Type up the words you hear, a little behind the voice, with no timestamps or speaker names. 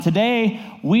Today,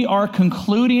 we are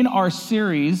concluding our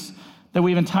series that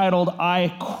we've entitled,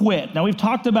 I Quit. Now, we've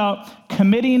talked about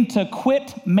committing to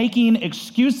quit making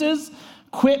excuses,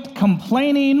 quit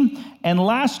complaining, and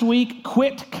last week,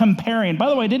 quit comparing. By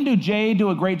the way, didn't Jay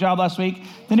do a great job last week?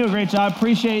 Didn't do a great job.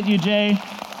 Appreciate you, Jay,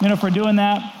 for doing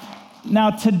that. Now,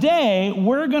 today,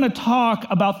 we're going to talk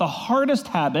about the hardest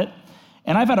habit,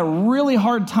 and I've had a really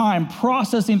hard time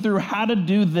processing through how to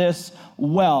do this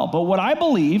well. But what I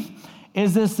believe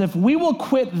is this: if we will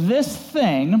quit this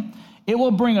thing, it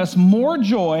will bring us more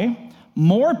joy,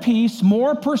 more peace,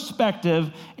 more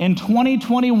perspective in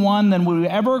 2021 than we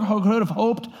ever could have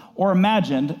hoped or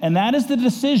imagined. And that is the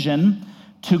decision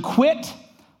to quit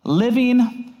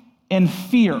living in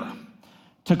fear.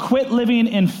 To quit living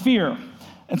in fear.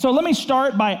 And so let me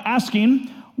start by asking,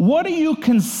 what are you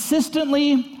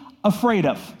consistently afraid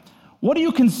of? What are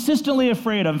you consistently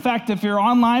afraid of? In fact, if you're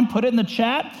online, put it in the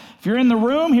chat. If you're in the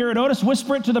room here at Otis,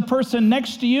 whisper it to the person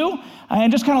next to you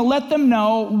and just kind of let them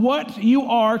know what you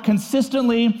are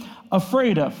consistently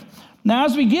afraid of. Now,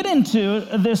 as we get into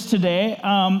this today,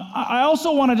 I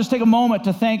also want to just take a moment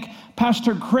to thank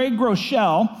Pastor Craig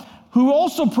Groeschel, who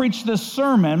also preached this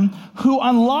sermon, who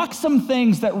unlocked some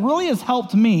things that really has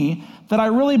helped me, that I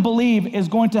really believe is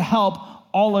going to help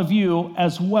all of you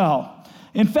as well.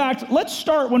 In fact, let's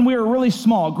start when we were really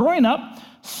small. Growing up,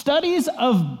 studies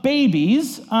of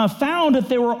babies found that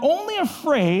they were only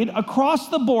afraid across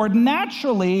the board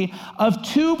naturally of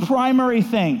two primary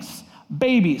things.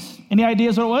 Babies. Any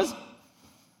ideas what it was?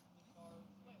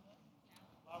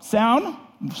 Sound?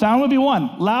 Sound would be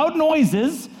one. Loud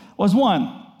noises was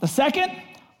one. The second,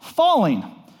 falling.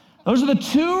 Those are the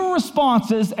two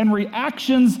responses and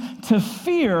reactions to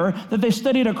fear that they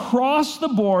studied across the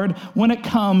board when it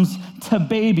comes to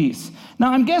babies.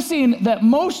 Now, I'm guessing that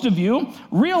most of you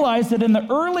realize that in the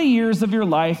early years of your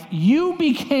life, you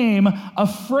became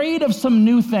afraid of some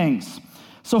new things.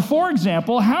 So, for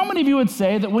example, how many of you would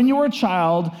say that when you were a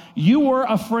child, you were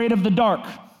afraid of the dark?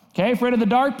 Okay, afraid of the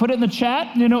dark? Put it in the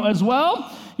chat, as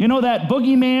well. That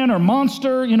boogeyman or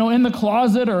monster, in the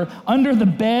closet or under the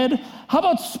bed. How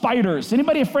about spiders?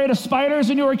 Anybody afraid of spiders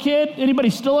when you were a kid? Anybody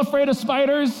still afraid of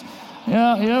spiders?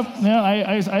 Yeah.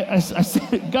 I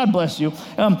God bless you.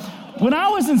 When I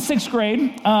was in 6th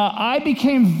grade, I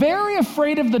became very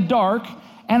afraid of the dark,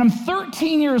 and I'm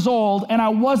 13 years old, and I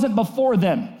wasn't before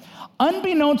then.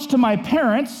 Unbeknownst to my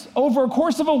parents, over a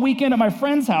course of a weekend at my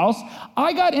friend's house,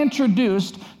 I got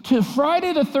introduced to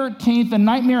Friday the 13th and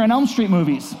Nightmare on Elm Street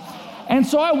movies. And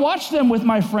so I watched them with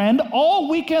my friend all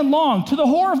weekend long, to the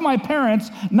horror of my parents,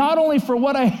 not only for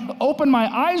what I opened my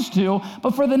eyes to,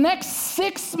 but for the next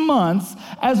 6 months,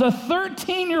 as a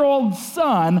 13-year-old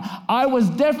son, I was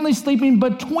definitely sleeping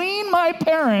between my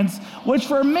parents, which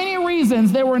for many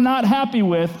reasons they were not happy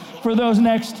with for those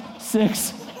next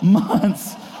 6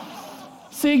 months.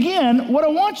 See, again, what I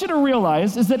want you to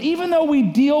realize is that even though we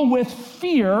deal with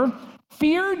fear,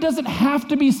 fear doesn't have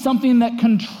to be something that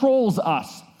controls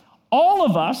us. All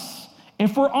of us,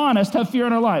 if we're honest, have fear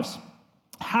in our lives.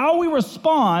 How we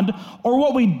respond or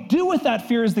what we do with that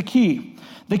fear is the key.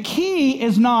 The key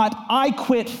is not, I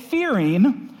quit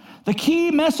fearing. The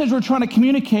key message we're trying to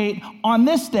communicate on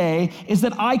this day is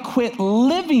that I quit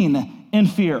living in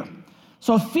fear.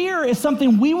 So fear is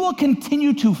something we will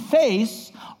continue to face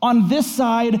on this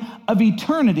side of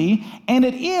eternity, and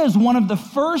it is one of the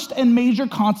first and major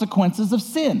consequences of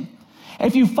sin.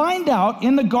 If you find out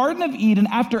in the Garden of Eden,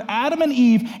 after Adam and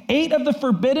Eve ate of the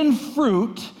forbidden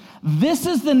fruit, this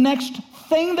is the next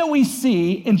thing that we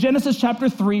see in Genesis chapter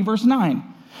 3, verse 9.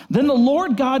 Then the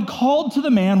Lord God called to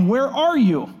the man, "Where are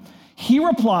you?" He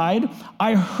replied,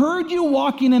 "I heard you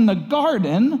walking in the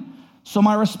garden." So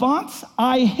my response,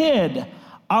 I hid.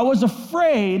 I was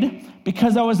afraid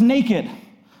because I was naked.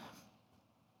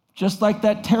 Just like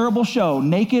that terrible show,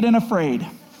 Naked and Afraid.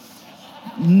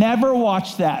 Never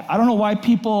watched that. I don't know why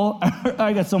people,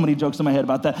 I got so many jokes in my head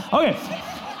about that. Okay.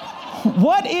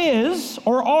 What is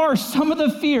or are some of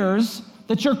the fears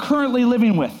that you're currently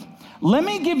living with? Let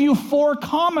me give you 4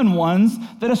 common ones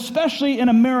that especially in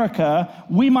America,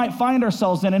 we might find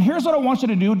ourselves in. And here's what I want you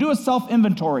to do. Do a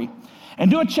self-inventory and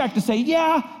do a check to say,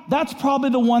 yeah, that's probably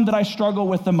the one that I struggle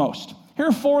with the most. Here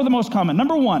are 4 of the most common.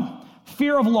 Number 1,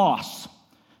 fear of loss.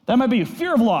 That might be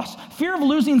fear of loss, fear of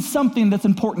losing something that's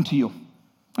important to you.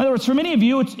 In other words, for many of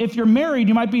you, if you're married,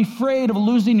 you might be afraid of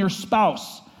losing your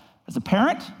spouse. As a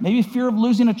parent, maybe fear of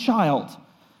losing a child.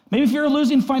 Maybe fear of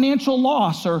losing financial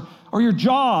loss or your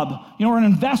job, or an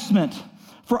investment.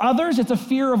 For others, it's a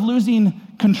fear of losing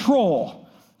control.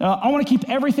 I want to keep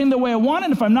everything the way I want,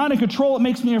 and if I'm not in control, it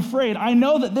makes me afraid. I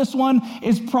know that this one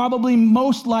is probably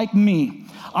most like me.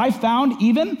 I found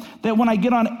even that when I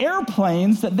get on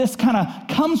airplanes, that this kind of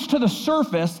comes to the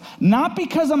surface, not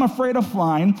because I'm afraid of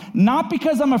flying, not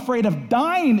because I'm afraid of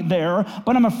dying there,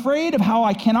 but I'm afraid of how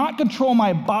I cannot control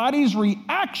my body's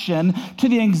reaction to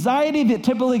the anxiety that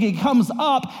typically comes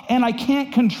up, and I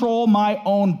can't control my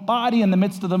own body in the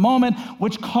midst of the moment,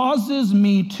 which causes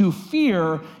me to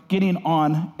fear getting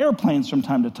on airplanes from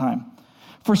time to time.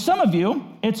 For some of you,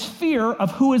 it's fear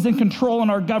of who is in control in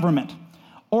our government,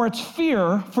 or it's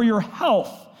fear for your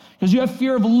health, because you have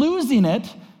fear of losing it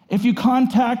if you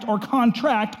contact or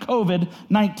contract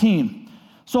COVID-19.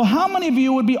 So how many of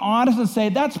you would be honest and say,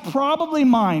 that's probably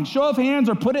mine? Show of hands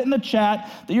or put it in the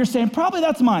chat that you're saying, probably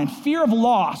that's mine. Fear of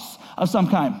loss of some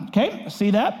kind, okay?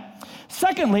 See that?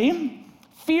 Secondly,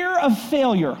 fear of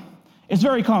failure is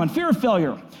very common. Fear of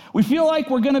failure. We feel like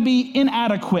we're gonna be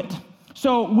inadequate.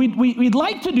 So we'd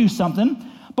like to do something,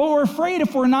 but we're afraid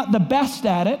if we're not the best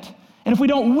at it, and if we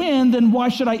don't win, then why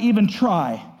should I even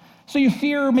try? So you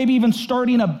fear maybe even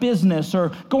starting a business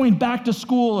or going back to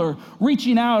school or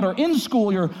reaching out, or in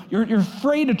school, you're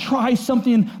afraid to try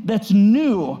something that's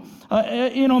new.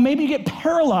 Maybe you get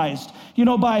paralyzed,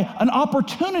 by an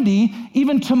opportunity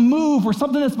even to move or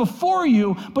something that's before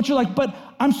you, but you're like, but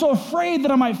I'm so afraid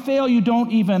that I might fail, you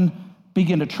don't even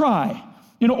begin to try.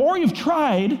 Or you've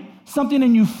tried something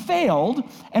and you failed,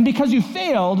 and because you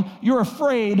failed, you're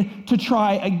afraid to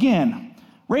try again.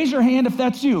 Raise your hand if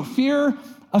that's you. Fear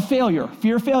of failure.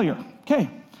 Fear of failure. Okay.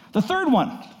 The third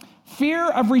one, fear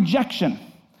of rejection.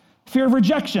 Fear of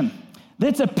rejection.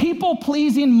 It's a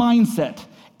people-pleasing mindset,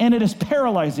 and it is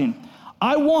paralyzing.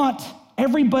 I want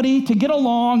everybody to get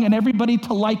along and everybody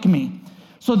to like me.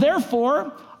 So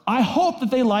therefore, I hope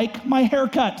that they like my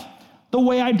haircut, the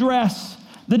way I dress,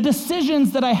 the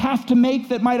decisions that I have to make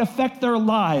that might affect their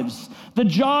lives, the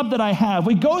job that I have.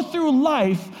 We go through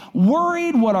life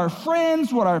worried what our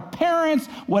friends, what our parents,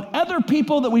 what other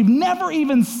people that we've never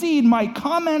even seen might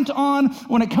comment on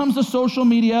when it comes to social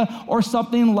media or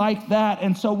something like that.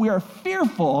 And so we are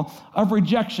fearful of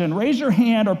rejection. Raise your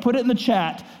hand or put it in the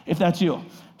chat if that's you.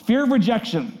 Fear of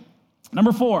rejection.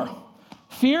 Number 4,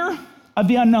 fear of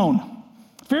the unknown.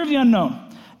 Fear of the unknown.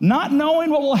 Not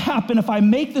knowing what will happen if I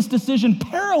make this decision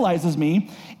paralyzes me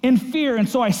in fear, and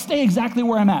so I stay exactly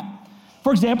where I'm at.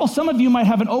 For example, some of you might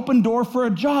have an open door for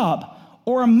a job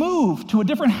or a move to a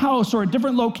different house or a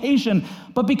different location,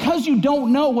 but because you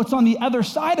don't know what's on the other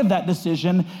side of that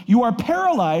decision, you are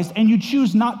paralyzed and you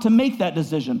choose not to make that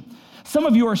decision. Some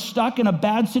of you are stuck in a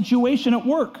bad situation at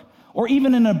work, or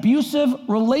even an abusive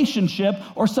relationship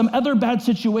or some other bad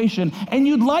situation, and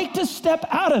you'd like to step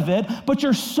out of it, but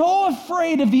you're so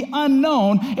afraid of the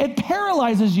unknown, it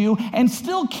paralyzes you and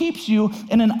still keeps you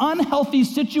in an unhealthy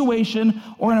situation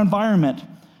or an environment.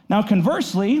 Now,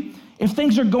 conversely, if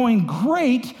things are going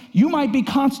great, you might be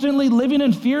constantly living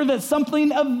in fear that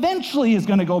something eventually is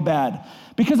gonna go bad.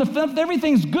 Because if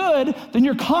everything's good, then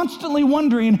you're constantly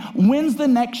wondering, when's the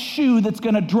next shoe that's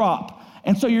gonna drop?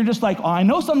 And so you're just like, oh, I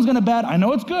know something's gonna bad. I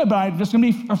know it's good, but I'm just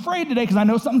gonna be afraid today because I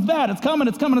know something's bad. It's coming,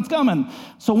 it's coming, it's coming.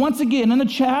 So once again, in the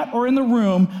chat or in the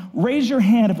room, raise your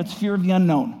hand if it's fear of the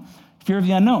unknown. Fear of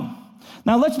the unknown.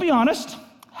 Now let's be honest.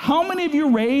 How many of you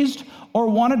raised or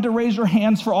wanted to raise your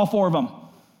hands for all 4 of them?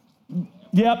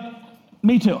 Yep,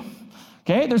 me too.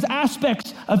 Okay, there's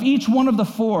aspects of each one of the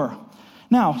 4.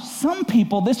 Now, some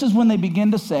people, this is when they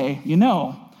begin to say,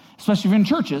 especially if you're in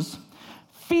churches,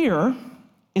 fear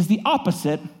is the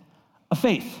opposite of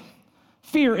faith.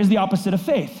 Fear is the opposite of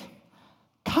faith.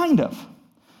 Kind of.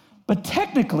 But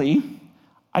technically,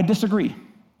 I disagree.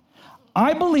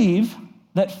 I believe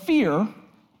that fear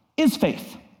is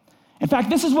faith. In fact,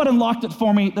 this is what unlocked it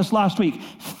for me this last week.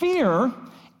 Fear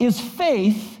is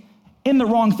faith in the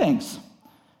wrong things.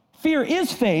 Fear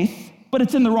is faith, but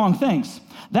it's in the wrong things.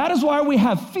 That is why we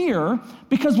have fear,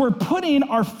 because we're putting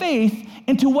our faith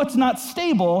into what's not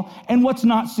stable and what's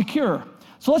not secure.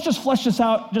 So let's just flesh this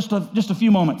out just a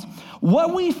few moments.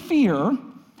 What we fear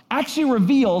actually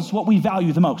reveals what we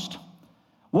value the most.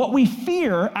 What we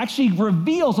fear actually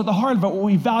reveals at the heart of it what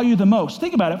we value the most.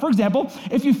 Think about it. For example,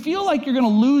 if you feel like you're going to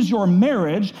lose your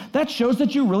marriage, that shows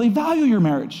that you really value your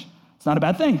marriage. It's not a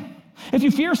bad thing. If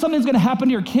you fear something's going to happen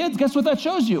to your kids, guess what that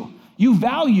shows you? You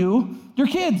value your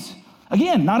kids.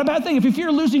 Again, not a bad thing. If you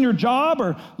fear losing your job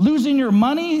or losing your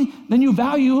money, then you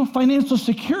value financial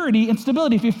security and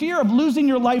stability. If you fear of losing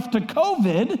your life to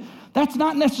COVID, that's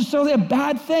not necessarily a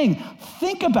bad thing.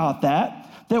 Think about that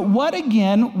what,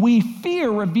 again, we fear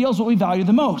reveals what we value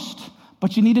the most.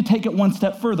 But you need to take it one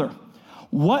step further.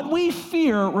 What we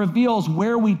fear reveals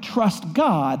where we trust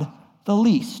God the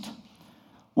least.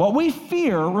 What we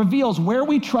fear reveals where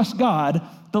we trust God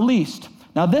the least.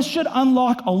 Now, this should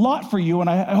unlock a lot for you, and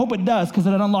I hope it does, because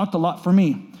it unlocked a lot for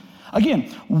me.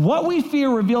 Again, what we fear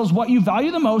reveals what you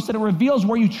value the most, and it reveals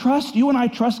where you and I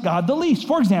trust God the least.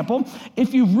 For example,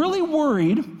 if you've really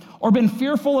worried or been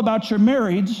fearful about your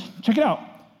marriage, check it out.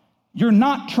 You're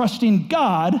not trusting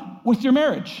God with your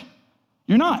marriage.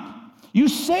 You're not. You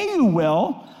say you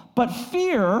will, but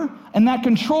fear and that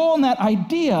control and that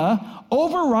idea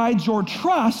overrides your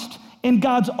trust in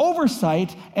God's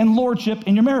oversight and lordship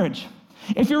in your marriage.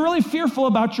 If you're really fearful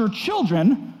about your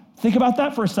children, think about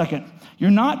that for a second. You're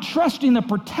not trusting the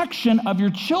protection of your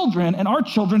children and our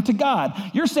children to God.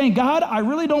 You're saying, God, I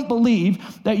really don't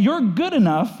believe that you're good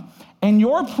enough and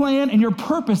your plan and your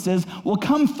purposes will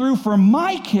come through for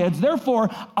my kids. Therefore,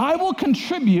 I will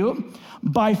contribute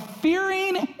by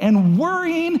fearing and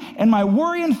worrying, and my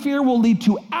worry and fear will lead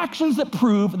to actions that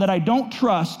prove that I don't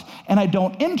trust and I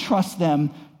don't entrust them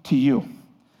to you.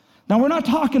 Now, we're not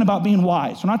talking about being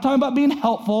wise. We're not talking about being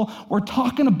helpful. We're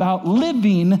talking about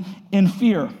living in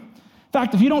fear. In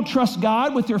fact, if you don't trust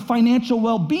God with your financial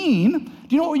well-being,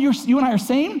 do you know what you and I are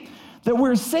saying? That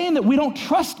we're saying that we don't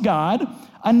trust God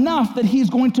enough that he's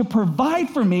going to provide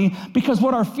for me, because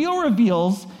what our fear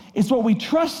reveals is what we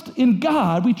trust in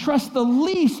God. We trust the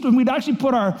least when we'd actually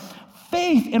put our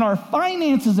faith in our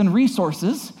finances and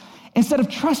resources instead of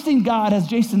trusting God, as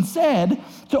Jason said,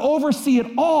 to oversee it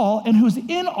all and who's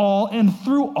in all and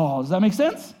through all. Does that make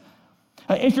sense?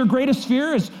 If your greatest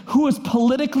fear is who is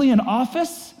politically in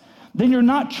office, then you're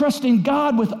not trusting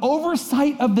God with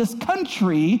oversight of this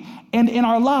country and in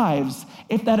our lives,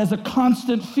 if that is a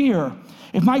constant fear.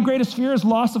 If my greatest fear is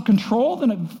loss of control,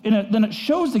 then it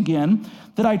shows again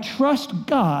that I trust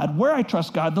God where I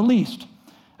trust God the least.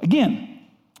 Again,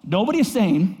 nobody is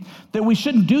saying that we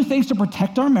shouldn't do things to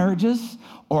protect our marriages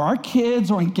or our kids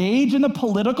or engage in the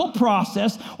political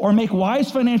process or make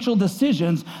wise financial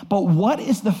decisions, but what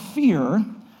is the fear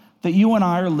that you and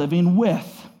I are living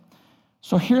with?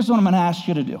 So here's what I'm going to ask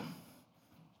you to do.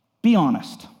 Be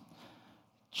honest.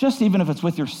 Just even if it's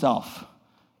with yourself,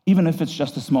 even if it's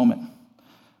just this moment.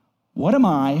 What am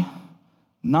I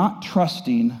not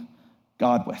trusting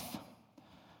God with?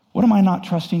 What am I not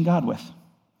trusting God with?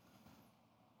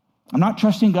 I'm not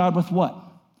trusting God with what?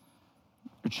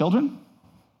 Your children?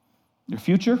 Your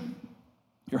future?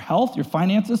 Your health? Your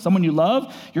finances? Someone you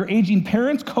love? Your aging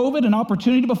parents? COVID, an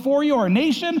opportunity before you? Our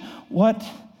nation? What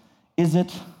is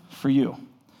it for you?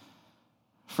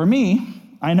 For me,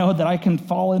 I know that I can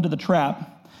fall into the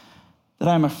trap that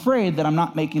I'm afraid that I'm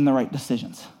not making the right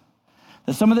decisions.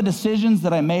 That some of the decisions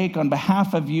that I make on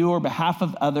behalf of you or behalf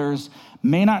of others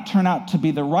may not turn out to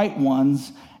be the right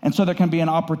ones, and so there can be an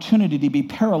opportunity to be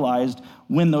paralyzed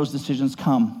when those decisions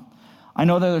come. I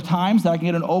know there are times that I can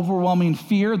get an overwhelming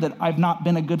fear that I've not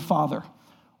been a good father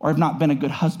or I've not been a good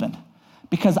husband,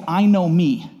 because I know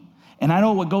me, and I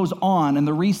know what goes on in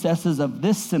the recesses of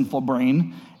this sinful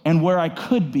brain and where I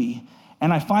could be,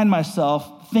 and I find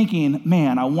myself thinking,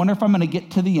 man, I wonder if I'm going to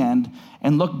get to the end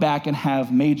and look back and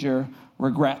have major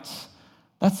regrets.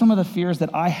 That's some of the fears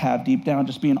that I have deep down,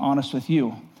 just being honest with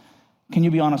you. Can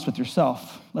you be honest with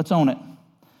yourself? Let's own it.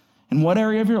 In what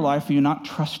area of your life are you not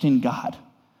trusting God?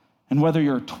 And whether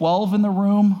you're 12 in the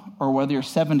room or whether you're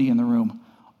 70 in the room,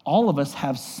 all of us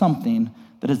have something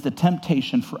that is the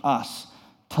temptation for us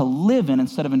to live in.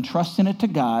 Instead of entrusting it to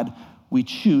God, we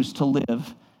choose to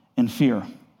live in fear.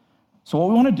 So what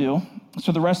we want to do,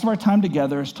 so the rest of our time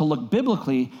together, is to look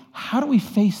biblically, how do we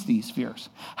face these fears?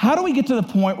 How do we get to the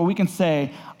point where we can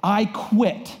say, I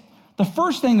quit? The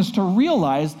first thing is to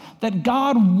realize that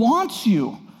God wants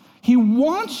you. He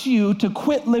wants you to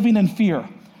quit living in fear.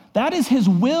 That is his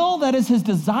will, that is his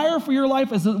desire for your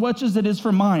life as much as it is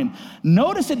for mine.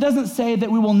 Notice it doesn't say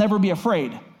that we will never be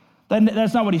afraid.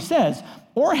 That's not what he says.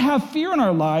 Or have fear in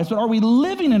our lives, but are we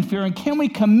living in fear, and can we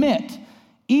commit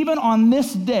even on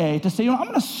this day to say, I'm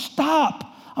going to stop.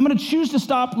 I'm going to choose to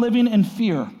stop living in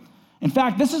fear. In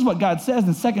fact, this is what God says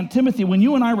in 2 Timothy, when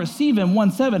you and I receive him,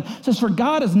 1:7, it says, for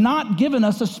God has not given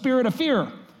us a spirit of fear.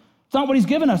 It's not what he's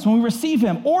given us when we receive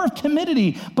him, or of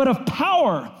timidity, but of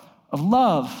power, of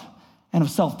love, and of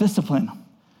self-discipline.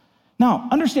 Now,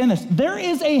 understand this. There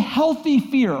is a healthy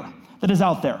fear that is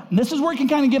out there. And this is where it can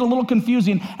kind of get a little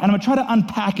confusing, and I'm going to try to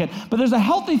unpack it. But there's a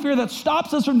healthy fear that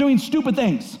stops us from doing stupid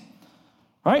things.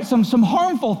 Right? Some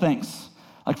harmful things.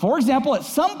 Like, for example, at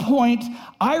some point,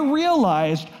 I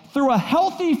realized through a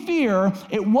healthy fear,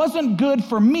 it wasn't good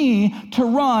for me to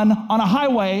run on a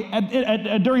highway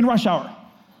during rush hour.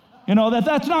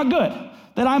 That's not good,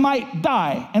 that I might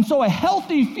die. And so a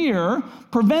healthy fear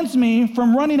prevents me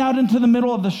from running out into the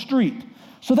middle of the street.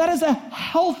 So that is a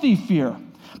healthy fear.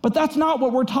 But that's not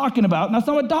what we're talking about. And that's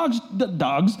not what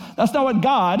that's not what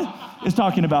God is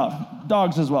talking about.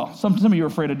 Dogs as well. Some of you are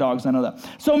afraid of dogs, I know that.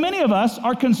 So many of us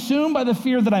are consumed by the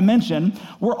fear that I mentioned.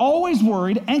 We're always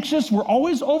worried, anxious, we're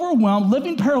always overwhelmed,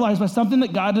 living paralyzed by something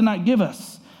that God did not give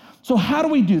us. So how do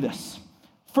we do this?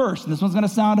 First, and this one's going to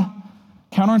sound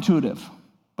counterintuitive,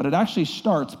 but it actually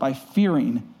starts by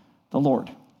fearing the Lord.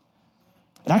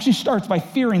 It actually starts by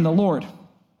fearing the Lord.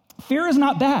 Fear is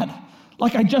not bad,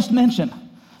 like I just mentioned.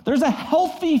 There's a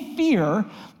healthy fear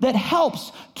that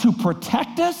helps to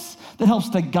protect us, that helps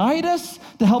to guide us,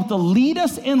 to help to lead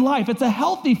us in life. It's a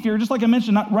healthy fear, just like I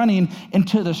mentioned, not running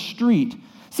into the street.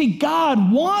 See,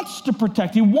 God wants to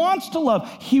protect. He wants to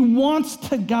love. He wants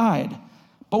to guide.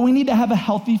 But we need to have a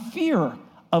healthy fear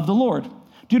of the Lord.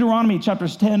 Deuteronomy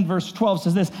chapters 10, verse 12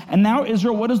 says this, "And now,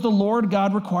 Israel, what does the Lord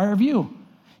God require of you?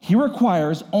 He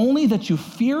requires only that you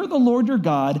fear the Lord your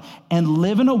God and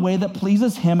live in a way that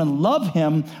pleases him and love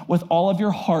him with all of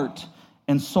your heart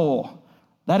and soul."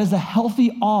 That is a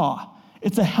healthy awe.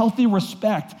 It's a healthy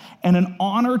respect and an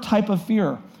honor type of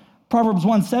fear. Proverbs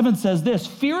 1:7 says this,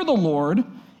 "Fear the Lord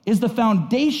is the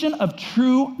foundation of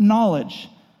true knowledge,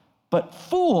 but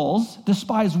fools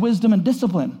despise wisdom and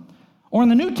discipline." Or in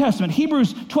the New Testament,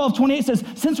 Hebrews 12:28 says,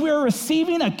 "Since we are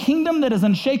receiving a kingdom that is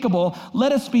unshakable,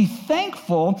 let us be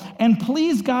thankful and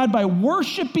please God by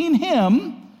worshiping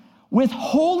him with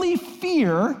holy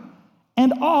fear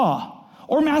and awe."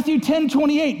 Or Matthew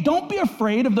 10:28, "Don't be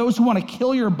afraid of those who want to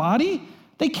kill your body.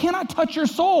 They cannot touch your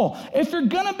soul. If you're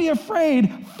going to be afraid,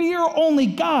 fear only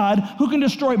God, who can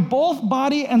destroy both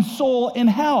body and soul in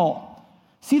hell."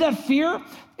 See that fear?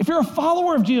 If you're a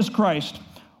follower of Jesus Christ,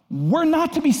 we're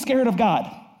not to be scared of God.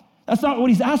 That's not what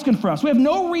he's asking for us. We have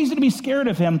no reason to be scared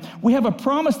of him. We have a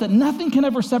promise that nothing can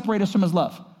ever separate us from his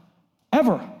love,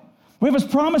 ever. We have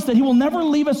his promise that he will never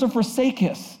leave us or forsake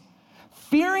us.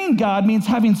 Fearing God means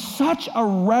having such a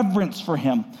reverence for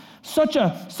him, such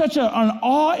an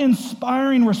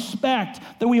awe-inspiring respect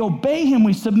that we obey him,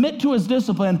 we submit to his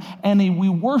discipline, and we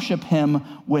worship him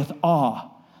with awe.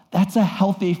 That's a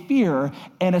healthy fear,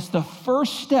 and it's the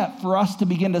first step for us to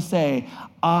begin to say,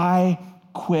 I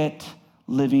quit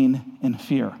living in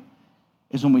fear,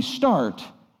 is when we start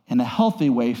in a healthy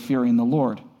way fearing the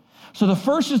Lord. So the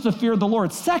first is to fear the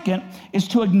Lord. Second is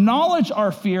to acknowledge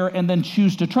our fear and then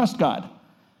choose to trust God.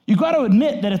 You've got to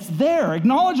admit that it's there.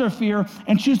 Acknowledge our fear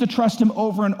and choose to trust him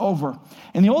over and over.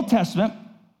 In the Old Testament,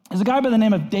 there's a guy by the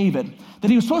name of David, that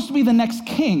he was supposed to be the next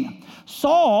king.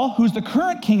 Saul, who's the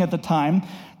current king at the time,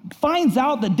 finds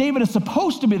out that David is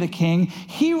supposed to be the king.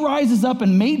 He rises up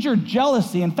in major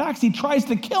jealousy. In fact, he tries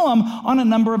to kill him on a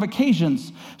number of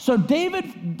occasions. So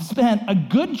David spent a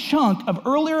good chunk of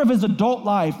earlier of his adult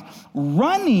life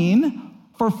running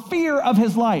for fear of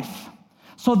his life.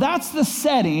 So that's the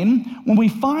setting when we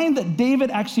find that David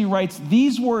actually writes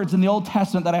these words in the Old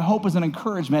Testament that I hope is an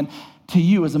encouragement to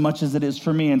you as much as it is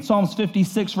for me. In Psalms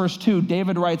 56, verse 2,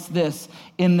 David writes this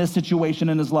in this situation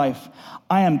in his life: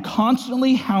 "I am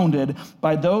constantly hounded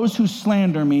by those who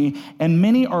slander me, and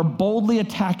many are boldly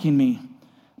attacking me.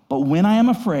 But when I am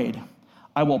afraid,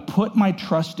 I will put my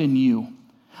trust in you.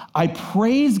 I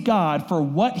praise God for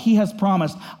what he has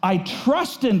promised. I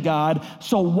trust in God,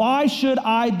 so why should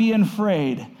I be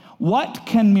afraid? What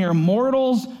can mere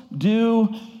mortals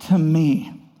do to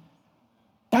me?"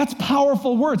 That's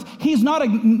powerful words. He's not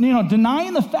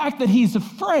denying the fact that he's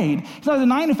afraid. He's not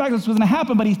denying the fact that this was going to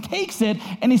happen, but he takes it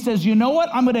and he says, you know what?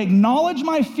 I'm going to acknowledge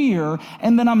my fear,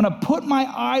 and then I'm going to put my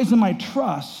eyes and my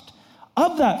trust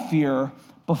of that fear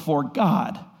before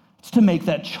God. It's to make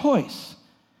that choice.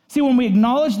 See, when we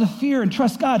acknowledge the fear and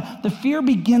trust God, the fear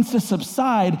begins to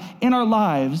subside in our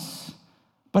lives,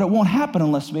 but it won't happen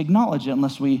unless we acknowledge it,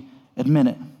 unless we admit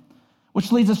it.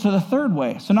 Which leads us to the third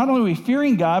way. So not only are we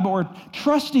fearing God, but we're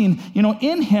trusting,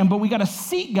 in him, but we got to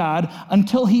seek God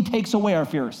until he takes away our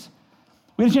fears.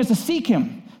 We have a chance to seek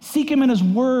him in his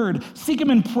word, seek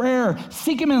him in prayer,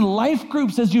 seek him in life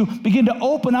groups as you begin to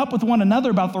open up with one another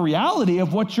about the reality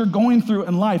of what you're going through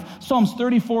in life. Psalms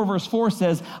 34, verse 4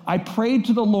 says, "I prayed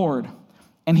to the Lord,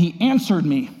 and he answered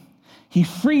me. He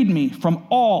freed me from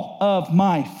all of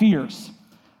my fears."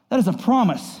 That is a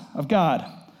promise of God.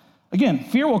 Again,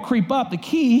 fear will creep up. The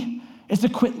key is to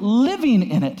quit living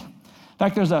in it. In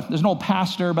fact, there's an old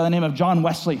pastor by the name of John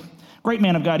Wesley, great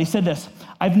man of God. He said this: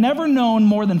 "I've never known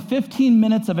more than 15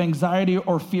 minutes of anxiety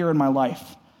or fear in my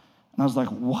life." And I was like,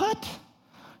 what?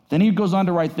 Then he goes on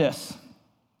to write this: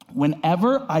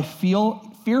 "Whenever I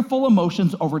feel fearful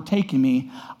emotions overtaking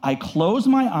me, I close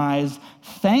my eyes,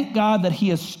 thank God that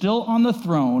he is still on the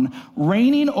throne,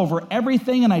 reigning over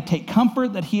everything, and I take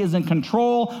comfort that he is in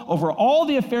control over all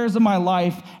the affairs of my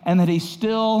life and that he's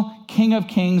still King of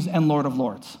Kings and Lord of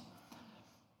Lords.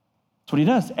 That's what he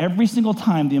does. Every single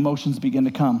time the emotions begin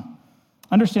to come.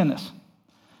 Understand this.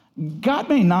 God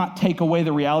may not take away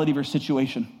the reality of your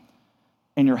situation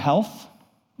in your health,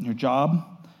 in your job,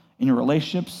 in your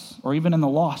relationships, or even in the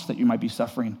loss that you might be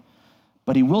suffering.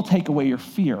 But he will take away your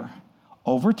fear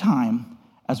over time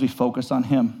as we focus on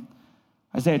him.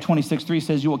 Isaiah 26:3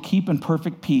 says, you will keep in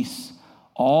perfect peace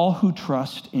all who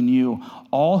trust in you,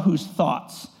 all whose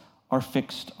thoughts are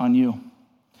fixed on you.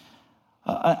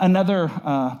 Another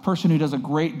person who does a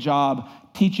great job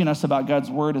teaching us about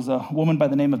God's word is a woman by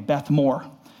the name of Beth Moore.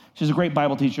 She's a great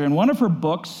Bible teacher. In one of her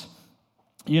books,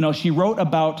 she wrote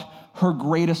about her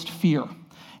greatest fear.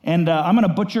 And I'm going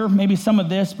to butcher maybe some of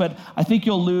this, but I think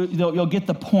you'll get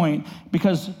the point,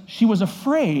 because she was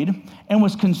afraid and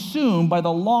was consumed by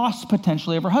the loss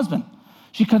potentially of her husband.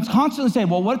 She constantly said,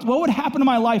 well, what would happen to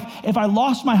my life if I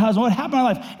lost my husband? What would happen to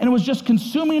my life? And it was just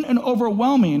consuming and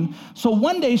overwhelming. So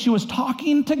one day she was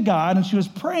talking to God and she was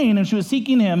praying and she was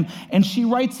seeking him. And she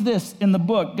writes this in the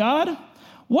book, God,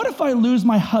 what if I lose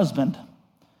my husband?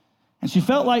 And she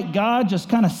felt like God just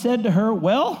kind of said to her,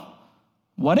 well,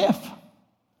 what if?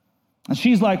 And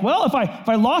she's like, well, if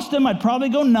I lost him, I'd probably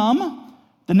go numb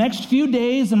the next few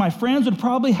days, and my friends would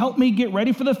probably help me get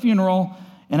ready for the funeral,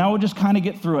 and I would just kind of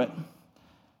get through it.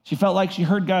 She felt like she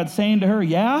heard God saying to her,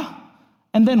 yeah,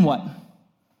 and then what?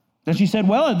 Then she said,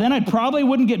 well, then I probably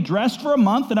wouldn't get dressed for a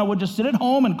month, and I would just sit at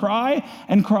home and cry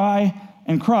and cry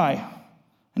and cry.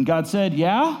 And God said,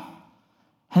 yeah,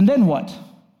 and then what?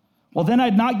 Well, then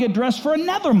I'd not get dressed for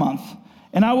another month,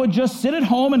 and I would just sit at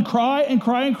home and cry and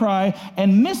cry and cry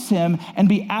and miss him and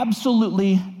be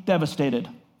absolutely devastated.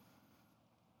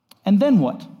 And then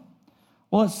what?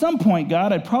 Well, at some point,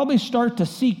 God, I'd probably start to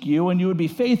seek you, and you would be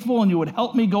faithful, and you would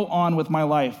help me go on with my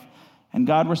life. And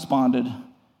God responded,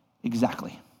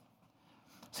 exactly.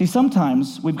 See,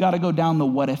 sometimes we've got to go down the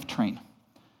what-if train.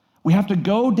 We have to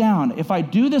go down. If I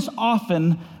do this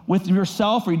often with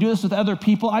yourself, or you do this with other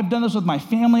people, I've done this with my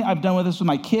family, I've done this with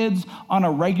my kids on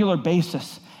a regular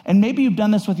basis. And maybe you've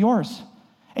done this with yours.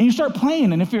 And you start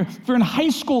playing, and if you're in high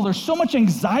school, there's so much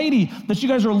anxiety that you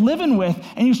guys are living with,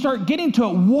 and you start getting to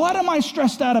it. What am I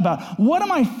stressed out about? What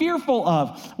am I fearful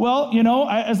of? Well,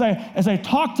 as I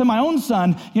talk to my own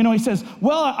son, he says,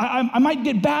 well, I might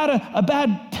get a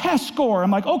bad test score.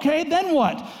 I'm like, okay, then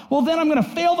what? Well, then I'm going to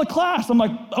fail the class. I'm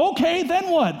like, okay, then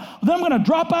what? Then I'm going to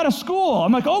drop out of school.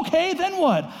 I'm like, okay, then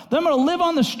what? Then I'm going to live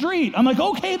on the street. I'm like,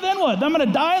 okay, then what? Then I'm going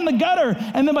to die in the gutter.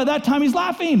 And then by that time, he's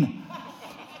laughing.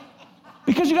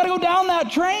 Because you got to go down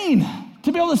that train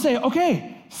to be able to say,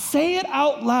 okay, say it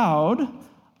out loud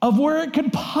of where it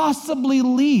could possibly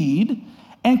lead,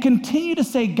 and continue to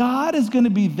say God is going to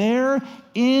be there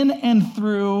in and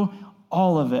through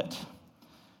all of it.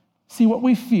 See, what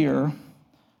we fear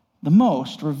the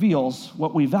most reveals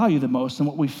what we value the most, and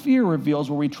what we fear reveals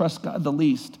where we trust God the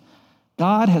least.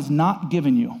 God has not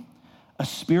given you a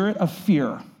spirit of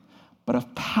fear, but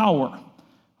of power,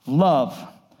 love,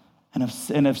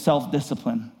 and of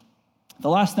self-discipline. The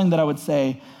last thing that I would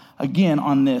say, again,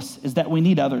 on this is that we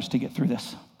need others to get through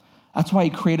this. That's why he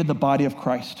created the body of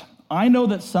Christ. I know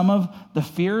that some of the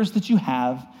fears that you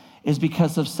have is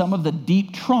because of some of the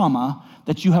deep trauma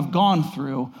that you have gone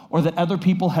through, or that other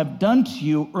people have done to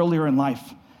you earlier in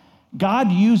life. God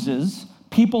uses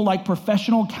people like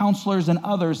professional counselors and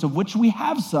others, of which we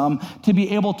have some, to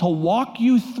be able to walk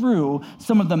you through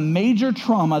some of the major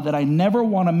trauma that I never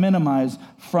want to minimize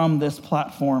from this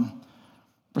platform.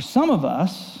 For some of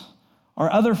us, our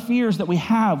other fears that we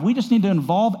have, we just need to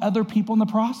involve other people in the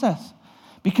process.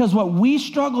 Because what we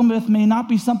struggle with may not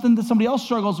be something that somebody else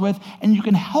struggles with, and you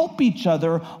can help each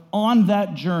other on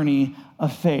that journey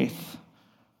of faith.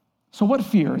 So what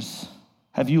fears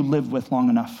have you lived with long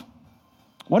enough?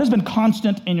 What has been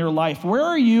constant in your life? Where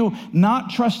are you not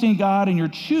trusting God and you're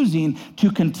choosing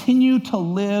to continue to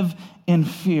live in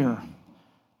fear?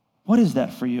 What is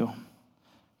that for you?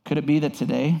 Could it be that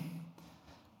today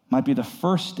might be the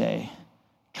first day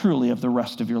truly of the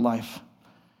rest of your life,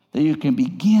 that you can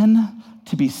begin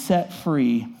to be set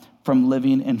free from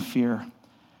living in fear?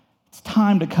 It's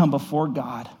time to come before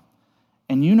God,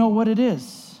 and you know what it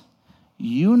is.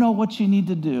 You know what you need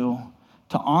to do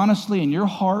to honestly, in your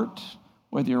heart,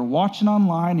 whether you're watching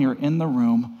online or you're in the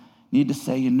room, need to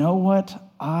say, you know what?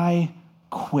 I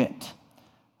quit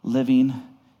living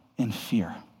in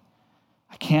fear.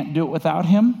 I can't do it without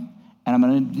him, and I'm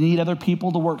going to need other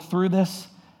people to work through this,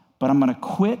 but I'm going to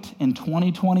quit in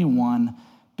 2021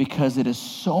 because it is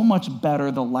so much better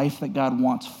the life that God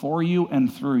wants for you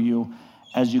and through you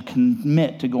as you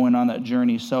commit to going on that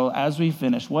journey. So as we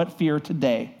finish, what fear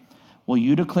today will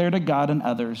you declare to God and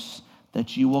others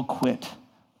that you will quit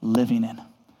living in?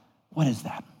 What is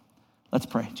that? Let's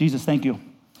pray. Jesus, thank you.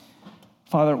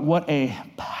 Father, what a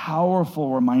powerful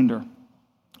reminder.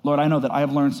 Lord, I know that I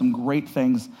have learned some great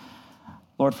things,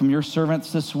 Lord, from your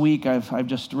servants this week. I've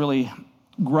just really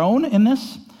grown in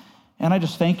this, and I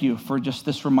just thank you for just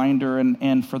this reminder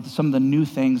and for some of the new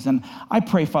things. And I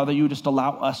pray, Father, you would just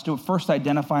allow us to first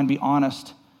identify and be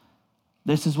honest.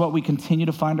 This is what we continue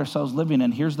to find ourselves living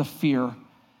in. Here's the fear.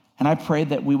 And I pray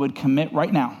that we would commit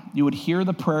right now. You would hear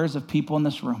the prayers of people in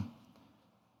this room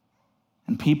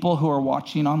and people who are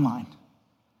watching online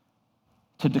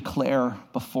to declare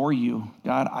before you,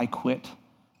 God, I quit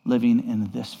living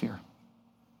in this fear.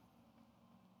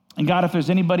 And God, if there's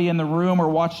anybody in the room or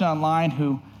watching online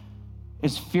who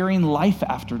is fearing life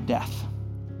after death,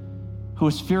 who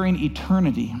is fearing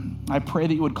eternity, I pray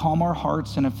that you would calm our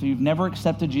hearts. And if you've never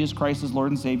accepted Jesus Christ as Lord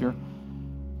and Savior,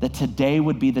 that today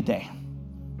would be the day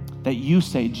that you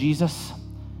say, Jesus,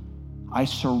 I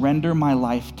surrender my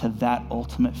life to that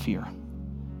ultimate fear,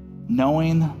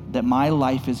 knowing that my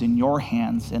life is in your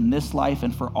hands in this life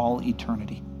and for all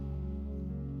eternity.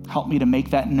 Help me to make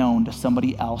that known to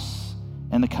somebody else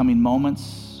in the coming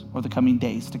moments or the coming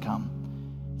days to come.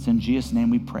 It's in Jesus' name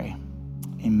we pray.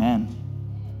 Amen.